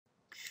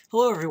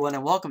Hello everyone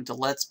and welcome to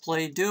Let's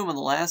Play Doom. In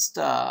the last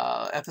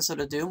episode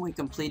of Doom we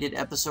completed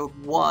episode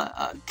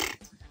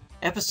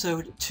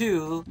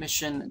 2,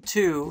 mission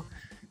 2,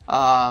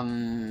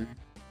 called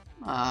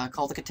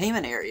the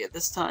containment area.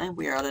 This time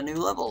we are at a new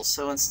level,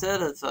 so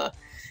instead of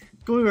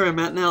going where I'm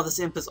at now, this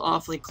imp is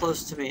awfully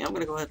close to me. I'm going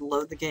to go ahead and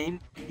load the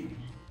game,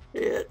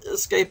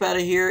 escape out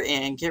of here,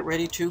 and get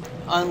ready to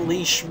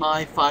unleash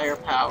my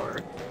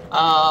firepower.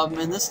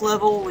 In this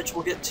level, which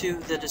we'll get to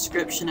the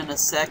description in a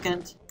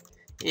second,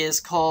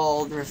 is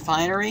called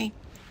Refinery,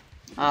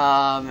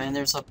 and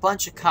there's a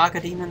bunch of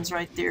caca-demons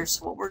right there.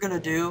 So what we're gonna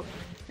do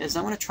is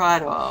I'm gonna try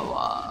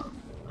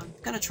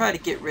to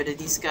get rid of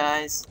these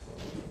guys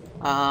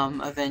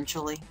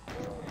eventually,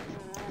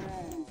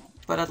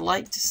 but I'd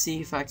like to see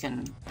if I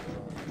can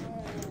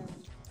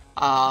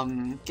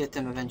get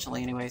them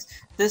eventually. Anyways,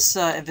 this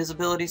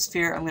invisibility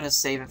sphere, I'm gonna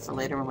save it for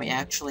later when we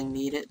actually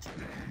need it.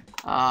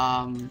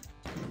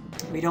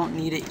 We don't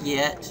need it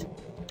yet.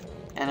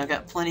 And I've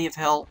got plenty of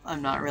health.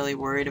 I'm not really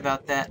worried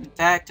about that. In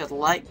fact, I'd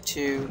like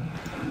to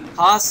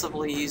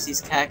possibly use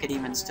these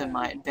cacodemons to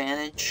my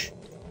advantage.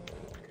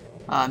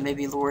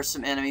 Maybe lure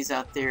some enemies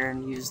out there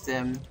and use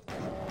them.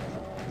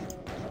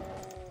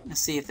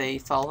 Let's see if they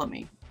follow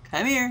me.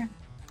 Come here.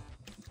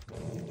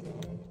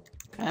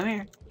 Come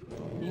here.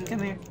 You can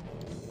come here.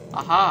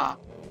 Aha.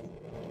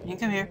 You can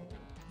come here.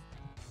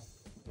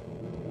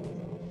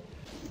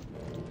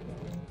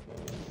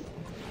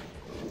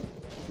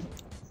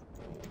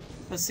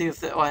 Let's see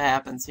if what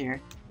happens here.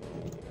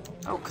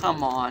 Oh,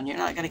 come on. You're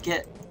not gonna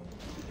get...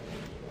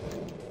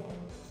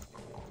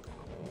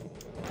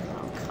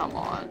 Oh, come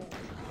on.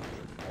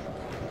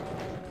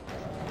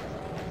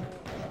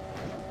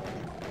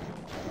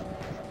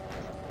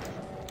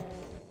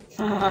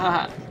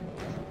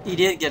 He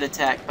did get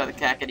attacked by the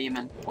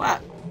cacodemon. Wow.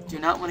 Do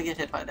not want to get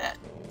hit by that.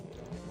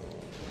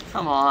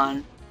 Come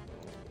on.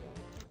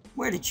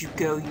 Where did you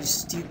go, you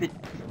stupid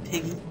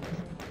piggy?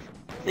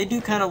 They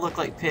do kind of look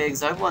like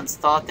pigs. I once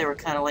thought they were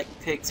kind of like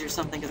pigs or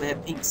something because they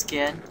have pink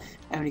skin.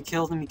 And when you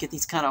kill them, you get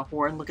these kind of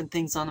horn-looking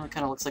things on them. It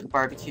kind of looks like a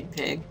barbecued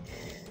pig.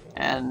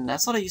 And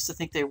that's what I used to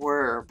think they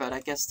were, but I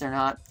guess they're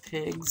not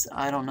pigs.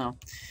 I don't know.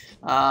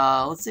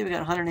 Let's see, we got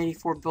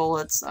 184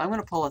 bullets. I'm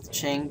going to pull out the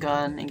chain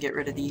gun and get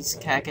rid of these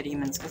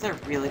cacodemons because I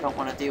really don't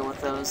want to deal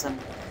with those. And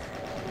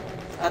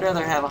I'd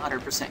rather have a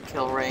 100%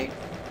 kill rate.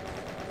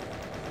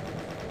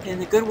 And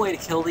the good way to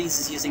kill these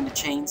is using the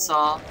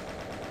chainsaw.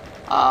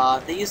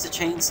 They use the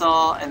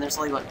chainsaw, and there's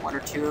only like 1 or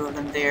 2 of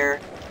them there.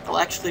 They'll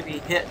actually be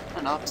hit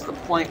enough to the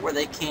point where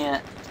they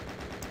can't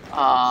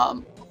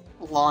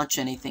launch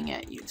anything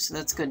at you, so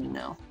that's good to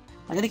know.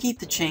 I'm going to keep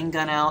the chain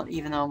gun out,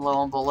 even though I'm low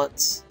on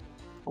bullets.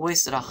 I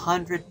wasted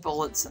 100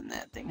 bullets in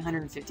that thing,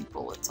 150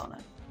 bullets on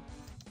it.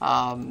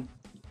 Oh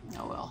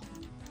well.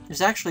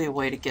 There's actually a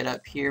way to get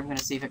up here. I'm going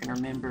to see if I can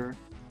remember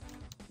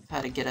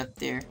how to get up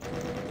there.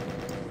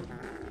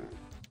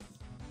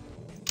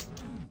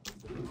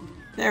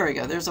 There we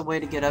go. There's a way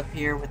to get up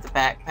here with the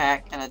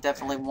backpack, and I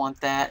definitely want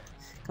that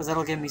because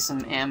that'll give me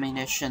some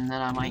ammunition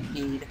that I might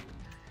need.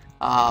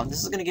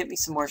 This is going to get me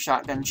some more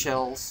shotgun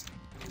shells,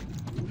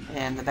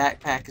 and the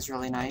backpack is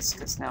really nice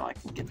because now I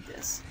can get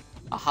this.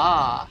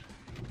 Aha!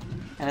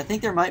 And I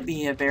think there might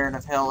be a Baron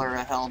of Hell or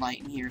a Hell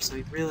Knight in here, so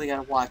we've really got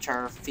to watch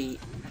our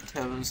feet, our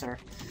toes, our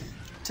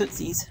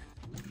tootsies.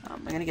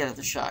 I'm going to get at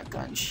the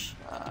shotgun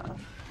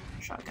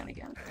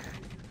again.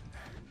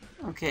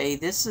 Okay,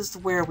 this is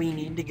where we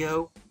need to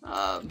go.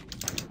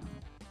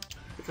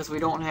 Because we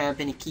don't have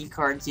any key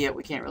cards yet,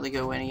 we can't really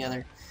go any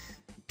other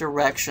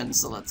direction.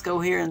 So let's go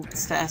here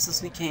as fast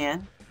as we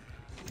can.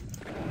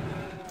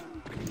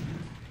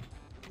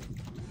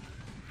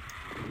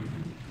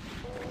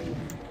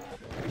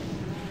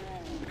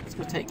 Let's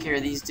go take care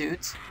of these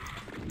dudes.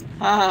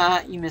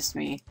 Ah, you missed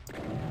me.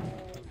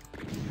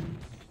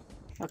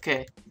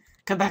 Okay,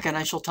 come back and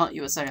I shall taunt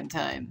you a second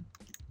time.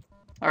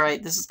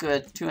 Alright, this is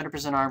good.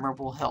 200% armor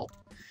will help.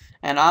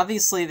 And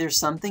obviously there's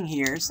something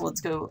here, so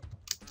let's go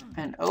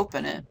and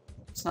open it.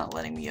 It's not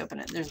letting me open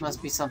it. There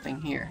must be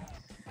something here.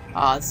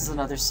 This is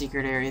another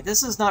secret area.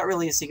 This is not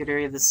really a secret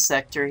area. This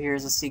sector here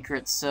is a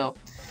secret, so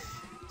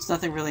there's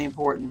nothing really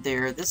important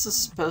there. This is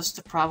supposed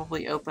to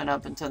probably open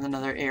up into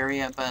another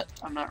area, but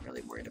I'm not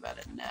really worried about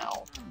it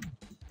now.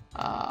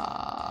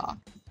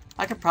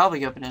 I could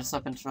probably open this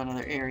up into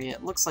another area.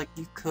 It looks like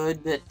you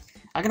could, but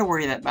I'm going to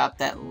worry about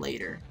that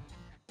later.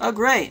 Oh,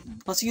 great!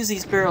 Let's use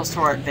these barrels to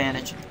our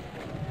advantage.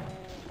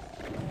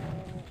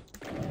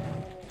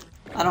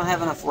 I don't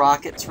have enough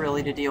rockets,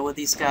 really, to deal with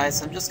these guys,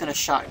 so I'm just going to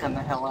shotgun the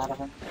hell out of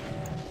them.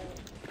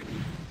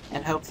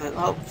 And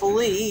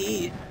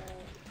hopefully...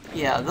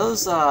 Yeah,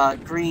 those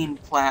green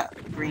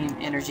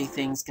energy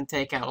things can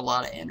take out a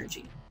lot of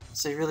energy.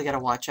 So you really got to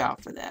watch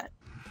out for that.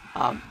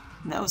 And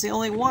that was the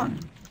only one.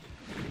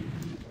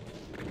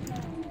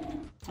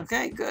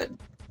 Okay, good.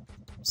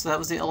 So that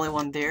was the only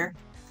one there.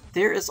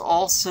 There is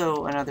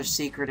also another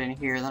secret in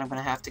here that I'm going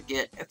to have to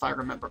get, if I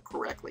remember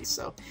correctly.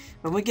 So,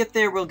 when we get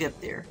there, we'll get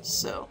there.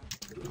 So,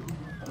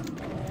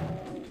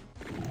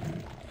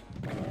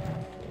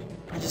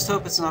 just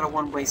hope it's not a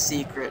one-way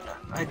secret.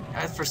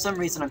 For some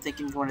reason, I'm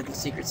thinking one of these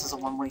secrets is a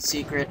one-way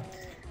secret,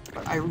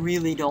 but I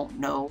really don't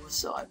know,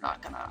 so I'm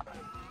not gonna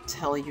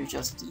tell you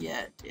just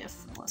yet,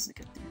 unless I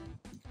get there.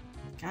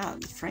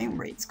 God, the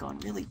frame rate's gone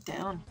really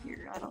down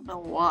here. I don't know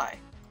why.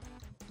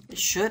 It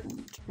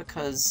shouldn't,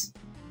 because...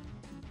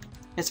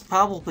 It's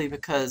probably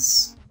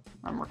because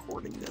I'm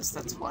recording this.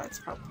 That's why it's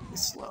probably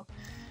slow.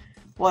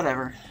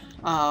 Whatever.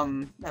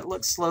 That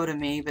looks slow to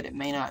me, but it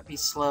may not be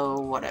slow.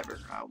 Whatever.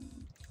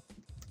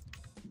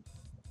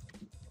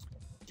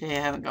 Okay, I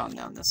haven't gone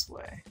down this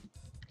way.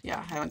 Yeah,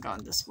 I haven't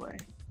gone this way.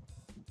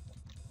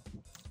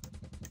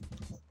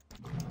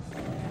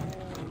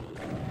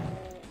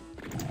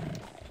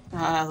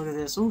 Ah, look at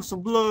this. Ooh,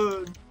 some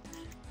blood!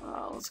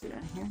 Let's go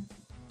down here.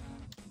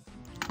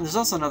 There's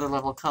also another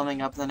level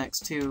coming up the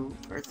next 2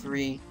 or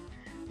 3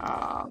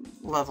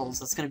 levels.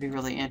 That's going to be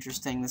really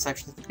interesting. That's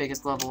actually the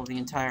biggest level of the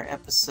entire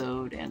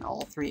episode and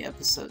all 3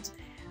 episodes.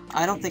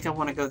 I don't think I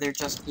want to go there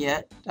just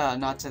yet.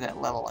 Not to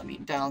that level, I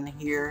mean down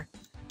here.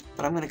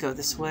 But I'm going to go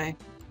this way.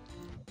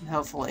 And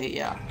hopefully,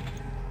 yeah.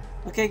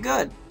 Okay,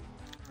 good.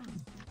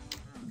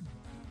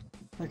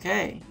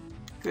 Okay,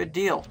 good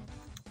deal.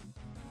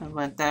 I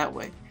went that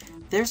way.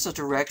 There's a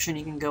direction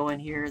you can go in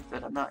here,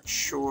 but I'm not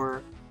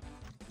sure.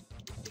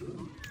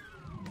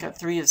 Got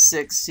 3 of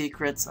 6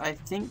 secrets. I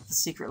think the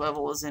secret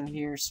level is in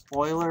here.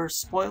 Spoiler,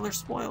 spoiler,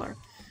 spoiler.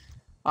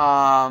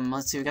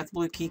 Let's see, we got the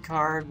blue key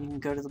card. We can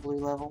go to the blue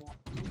level.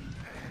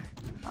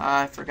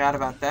 I forgot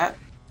about that.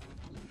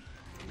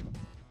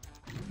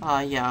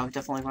 Yeah, I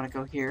definitely want to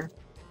go here.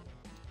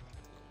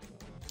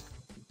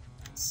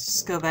 Let's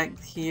just go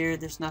back here.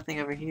 There's nothing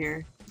over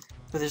here.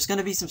 But there's going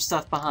to be some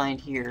stuff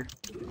behind here.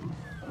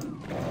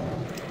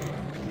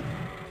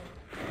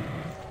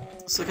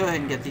 So go ahead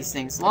and get these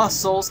things.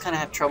 Lost Souls kind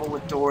of have trouble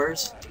with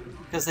doors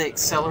because they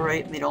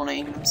accelerate and they don't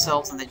aim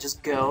themselves and they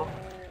just go.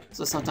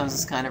 So sometimes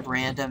it's kind of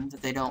random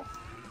that they don't,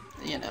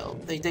 you know,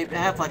 they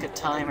have like a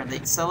timer. They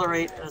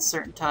accelerate at a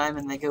certain time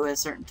and they go at a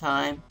certain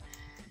time.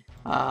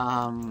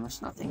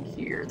 There's nothing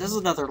here. There's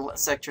another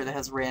sector that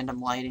has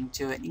random lighting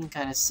to it. You can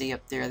kind of see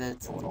up there that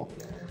it's a little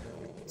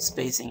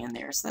spacing in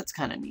there, so that's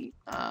kind of neat.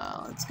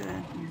 Let's go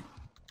down here.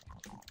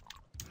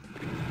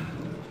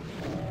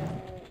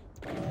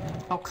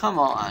 Oh, come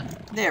on.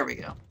 There we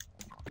go.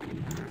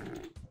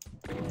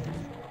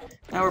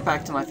 Now we're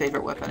back to my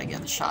favorite weapon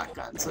again, the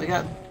shotgun. So we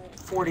got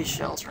 40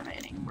 shells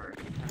remaining. We're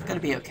gonna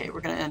be okay.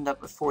 We're gonna end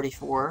up with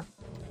 44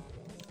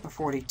 or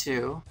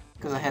 42,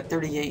 because I had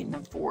 38 and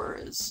then 4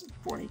 is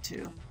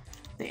 42.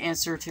 The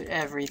answer to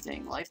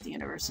everything, life, the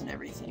universe, and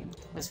everything,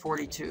 is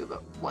 42,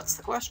 but what's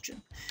the question?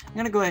 I'm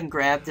gonna go ahead and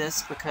grab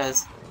this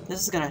because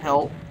this is gonna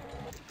help.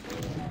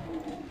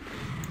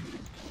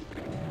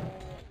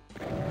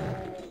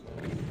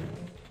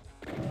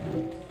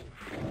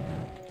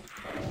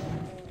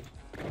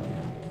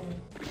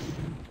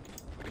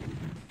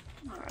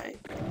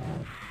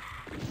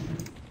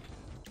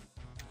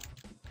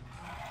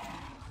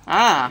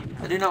 Ah!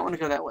 I do not want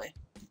to go that way.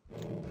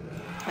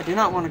 I do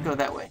not want to go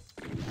that way.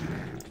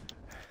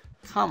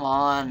 Come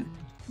on.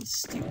 You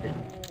stupid.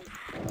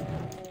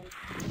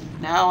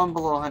 Now I'm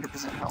below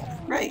 100% health.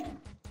 Great!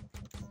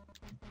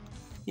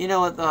 You know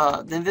what,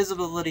 the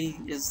invisibility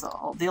is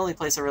the only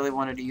place I really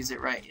wanted to use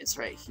it right. It's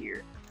right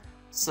here.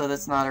 So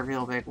that's not a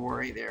real big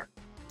worry there.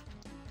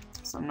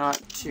 So I'm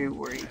not too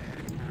worried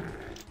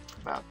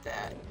about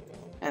that.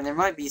 And there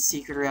might be a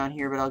secret around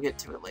here, but I'll get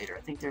to it later.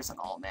 I think there's an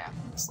all map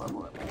in this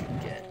level that we can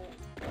get.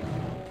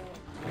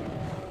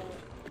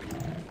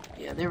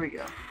 Yeah, there we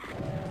go.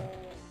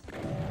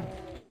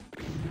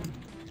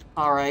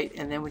 Alright,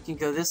 and then we can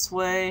go this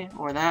way,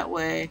 or that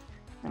way.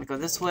 I'm gonna go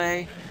this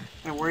way.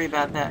 I'm gonna worry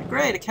about that.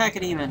 Great, a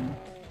cacodemon!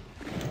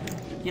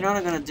 You know what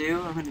I'm gonna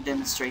do? I'm gonna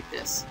demonstrate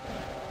this.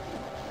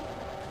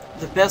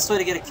 The best way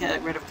to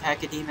get rid of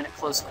cacodemon at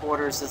close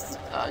quarters is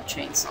the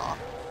chainsaw.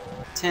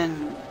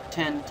 10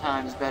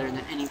 times better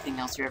than anything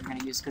else you're ever going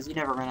to use, because you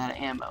never run out of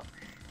ammo.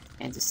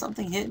 And did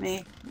something hit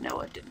me? No,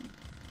 it didn't.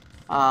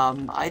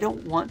 I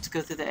don't want to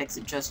go through the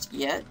exit just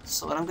yet,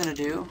 so what I'm going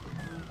to do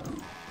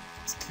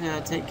is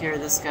take care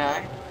of this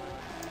guy.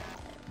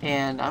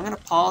 And I'm going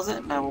to pause it,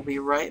 and I will be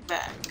right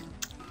back.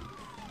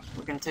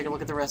 We're going to take a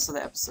look at the rest of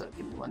the episode.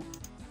 Give me one.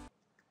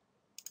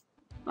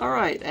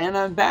 Alright, and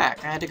I'm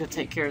back. I had to go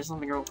take care of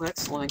something real quick,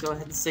 so let me go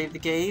ahead and save the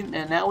game.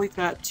 And now we've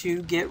got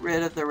to get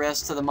rid of the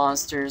rest of the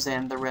monsters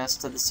and the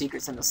rest of the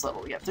secrets in this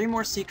level. We have 3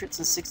 more secrets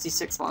and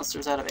 66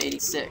 monsters out of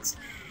 86.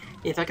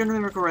 If I can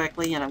remember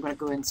correctly, and I'm going to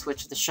go ahead and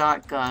switch to the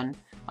shotgun,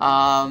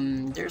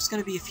 there's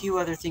going to be a few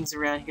other things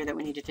around here that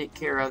we need to take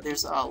care of.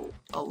 There's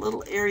a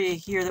little area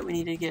here that we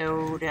need to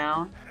go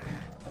down.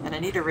 And I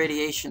need a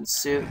radiation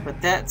suit,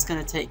 but that's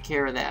going to take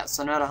care of that.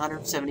 So I'm at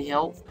 170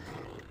 health,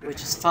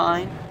 which is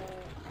fine.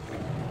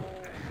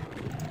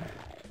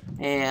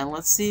 And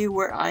let's see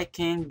where I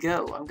can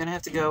go. I'm gonna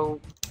have to go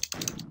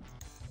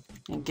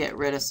and get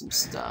rid of some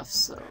stuff.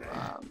 So,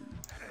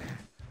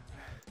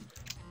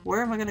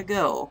 where am I gonna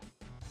go?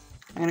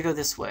 I'm gonna go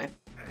this way.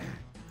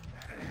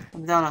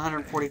 I'm down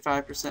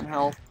 145%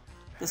 health.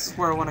 This is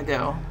where I want to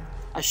go.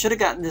 I should have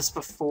gotten this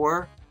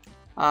before,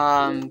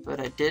 but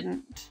I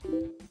didn't.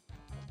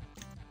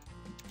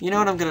 You know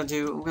what I'm gonna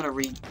do? I'm gonna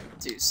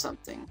redo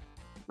something.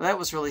 Well, that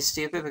was really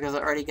stupid because I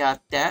already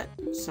got that,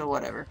 so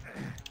whatever.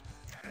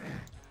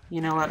 You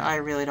know what? I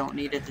really don't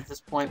need it at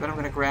this point, but I'm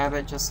gonna grab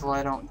it just so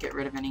I don't get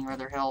rid of any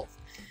other health.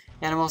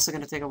 And I'm also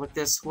gonna take a look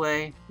this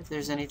way, if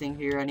there's anything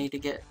here I need to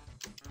get.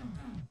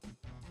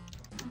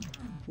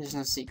 There's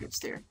no secrets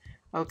there.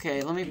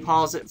 Okay, let me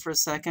pause it for a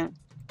second.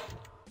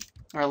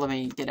 Or let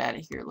me get out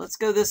of here. Let's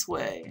go this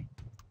way.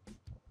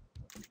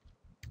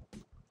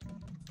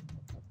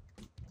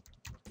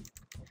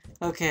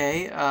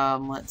 Okay,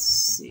 let's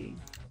see.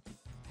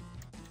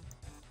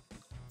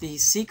 The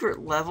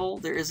secret level,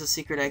 there is a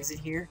secret exit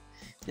here.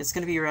 It's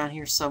going to be around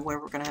here somewhere.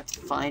 We're going to have to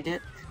find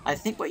it. I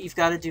think what you've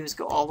got to do is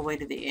go all the way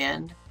to the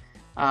end.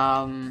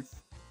 And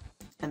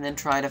then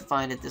try to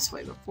find it this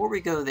way. Before we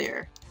go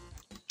there,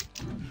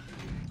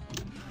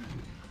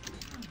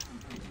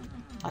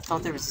 I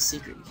thought there was a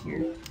secret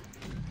here.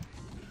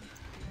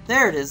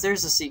 There it is.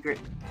 There's a secret.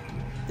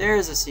 There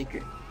is a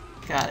secret.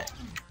 Got it.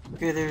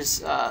 Okay,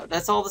 there's,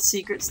 that's all the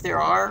secrets there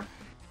are,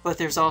 but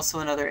there's also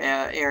another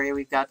area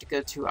we've got to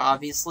go to,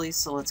 obviously,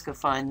 so let's go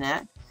find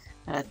that.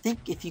 And I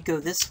think if you go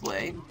this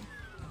way,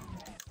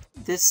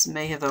 this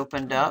may have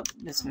opened up,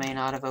 this may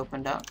not have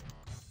opened up.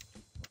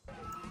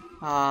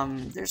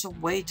 There's a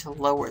way to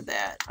lower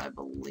that, I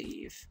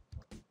believe.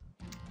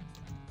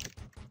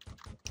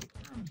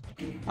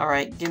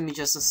 Alright, give me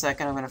just a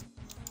second, I'm gonna...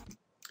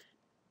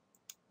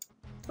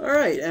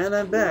 Alright, and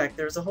I'm back.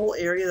 There's a whole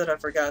area that I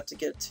forgot to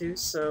get to,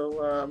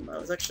 so I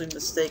was actually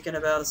mistaken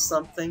about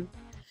something.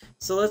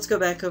 So let's go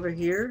back over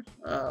here.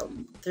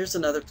 There's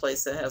another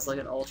place that has like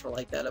an ultra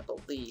like that, I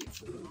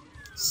believe.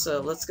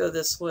 So let's go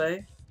this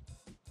way.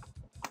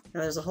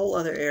 And there's a whole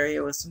other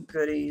area with some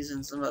goodies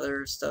and some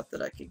other stuff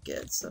that I could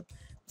get. So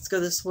let's go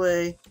this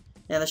way.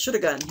 And I should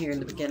have gotten here in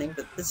the beginning,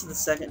 but this is the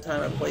second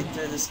time I played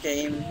through this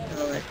game,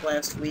 like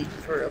last week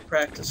for a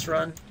practice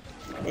run.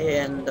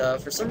 And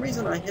for some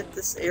reason I hit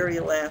this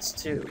area last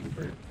too,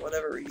 for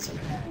whatever reason.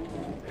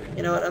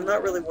 You know what, I'm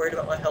not really worried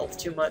about my health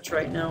too much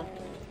right now.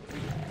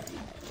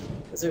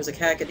 Because there's a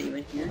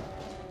caca-demon here.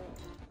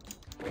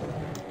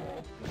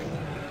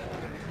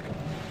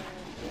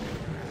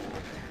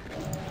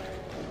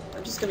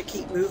 I'm just going to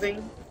keep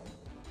moving.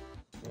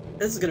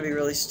 This is going to be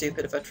really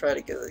stupid if I try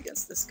to go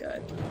against this guy.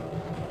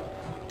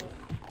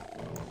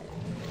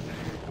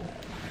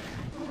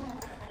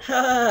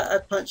 Haha, I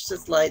punched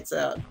his lights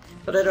out.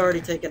 But I'd already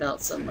taken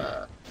out some,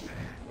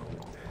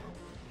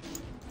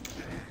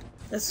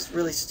 This is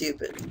really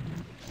stupid.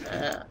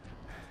 Ah.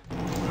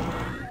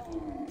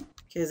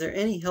 Okay, is there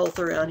any health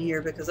around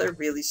here? Because I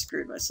really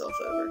screwed myself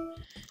over.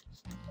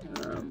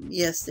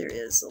 Yes, there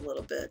is a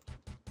little bit.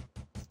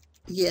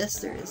 Yes,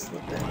 there is a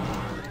little bit.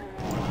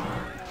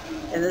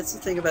 And that's the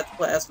thing about the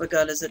plasma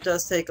gun, is it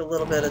does take a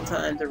little bit of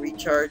time to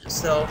recharge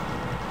itself.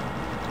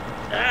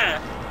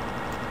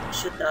 Ah!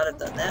 Should not have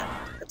done that.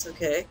 That's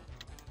okay.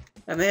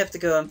 I may have to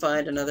go and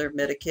find another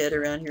medikit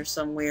around here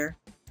somewhere,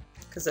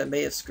 because I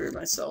may have screwed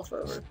myself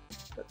over.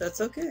 But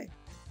that's okay.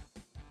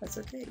 That's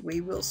okay.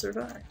 We will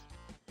survive.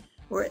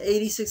 We're at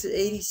 86 at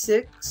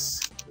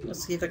 86.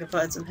 Let's see if I can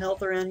find some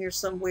health around here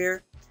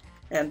somewhere.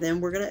 And then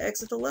we're going to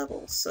exit the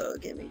level. So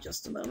give me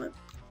just a moment.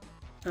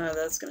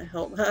 That's going to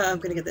help. I'm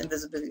going to get the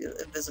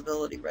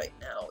invisibility right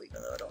now,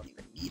 even though I don't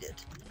even need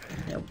it.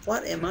 Now,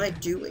 what am I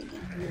doing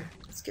in here?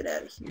 Let's get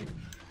out of here.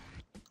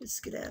 Let's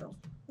skedaddle.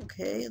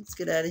 Okay, let's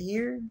get out of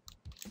here.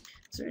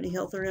 Is there any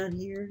health around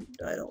here?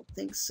 I don't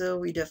think so.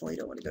 We definitely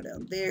don't want to go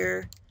down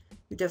there.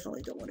 We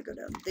definitely don't want to go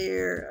down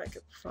there. I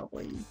could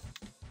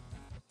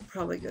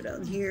probably go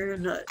down here,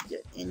 not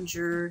get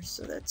injured,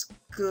 so that's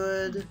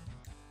good.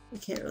 We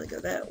can't really go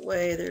that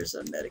way. There's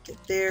a medikit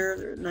there.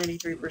 They're at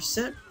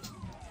 93%.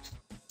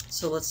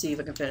 So let's see if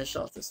I can finish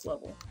off this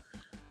level.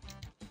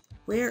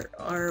 Where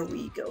are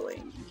we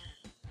going?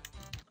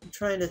 I'm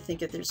trying to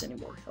think if there's any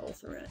more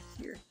health around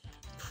here.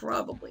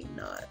 Probably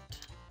not,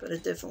 but I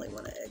definitely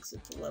want to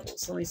exit the level.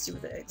 So let me see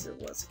what the exit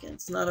was again.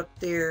 It's not up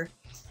there.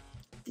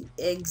 The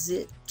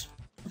exit,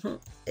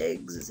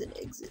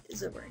 exit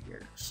is over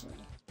here. So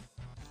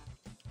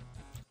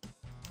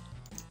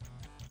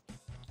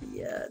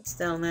yeah, it's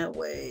down that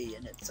way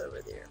and it's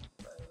over there.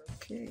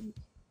 Okay.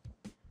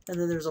 And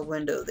then there's a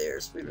window there,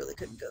 so we really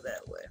couldn't go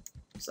that way.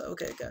 So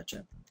okay,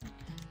 gotcha.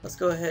 Let's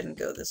go ahead and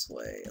go this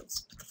way.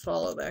 Let's put the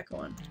follow back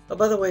on. Oh,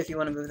 by the way, if you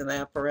want to move the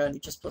map around,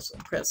 you just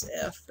press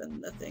F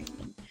and the thing,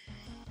 and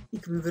you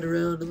can move it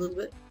around a little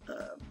bit.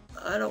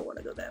 I don't want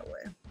to go that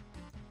way.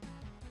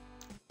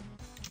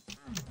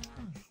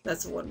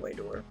 That's a one-way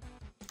door.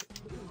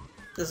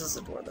 This is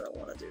the door that I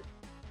want to do.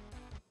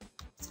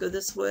 Let's go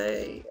this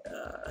way,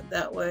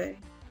 that way.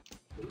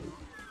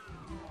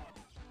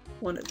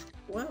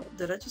 Wow,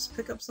 did I just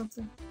pick up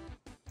something?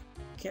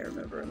 Can't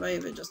remember. It might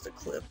have been just a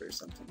clip or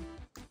something.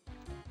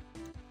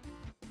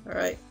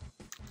 Alright.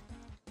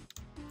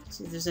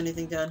 See if there's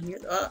anything down here.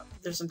 Ah,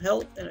 there's some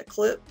health and a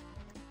clip.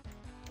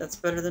 That's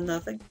better than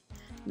nothing.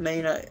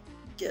 May not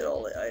get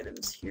all the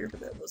items here, but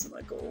that wasn't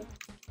my goal.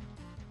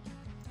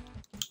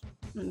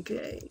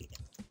 Okay.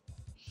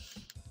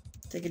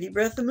 Take a deep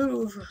breath and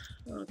move.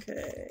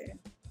 Okay.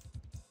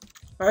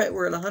 Alright,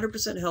 we're at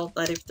 100% health,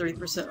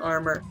 93%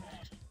 armor.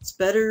 It's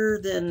better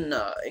than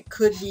it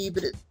could be,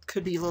 but it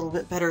could be a little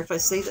bit better if I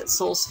save that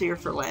soul sphere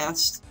for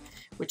last,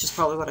 which is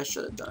probably what I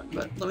should have done.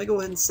 But let me go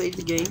ahead and save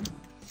the game,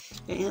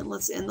 and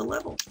let's end the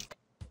level.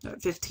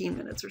 15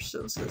 minutes or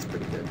so, so that's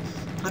pretty good.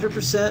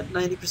 100%,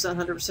 90%,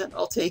 100%,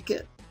 I'll take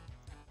it.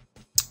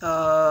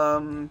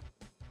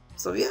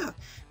 So yeah,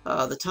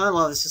 the time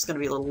on this is going to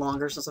be a little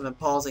longer since I've been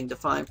pausing to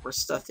find where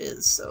stuff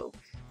is, so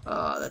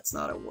that's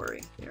not a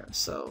worry there.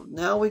 So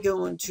now we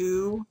go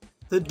into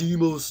the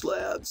Demos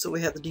lab. So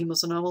we have the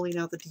Demos anomaly,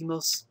 now the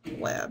Demos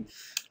lab.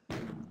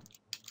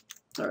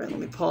 Alright, let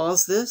me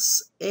pause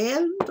this,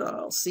 and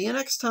I'll see you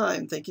next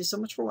time. Thank you so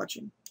much for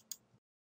watching.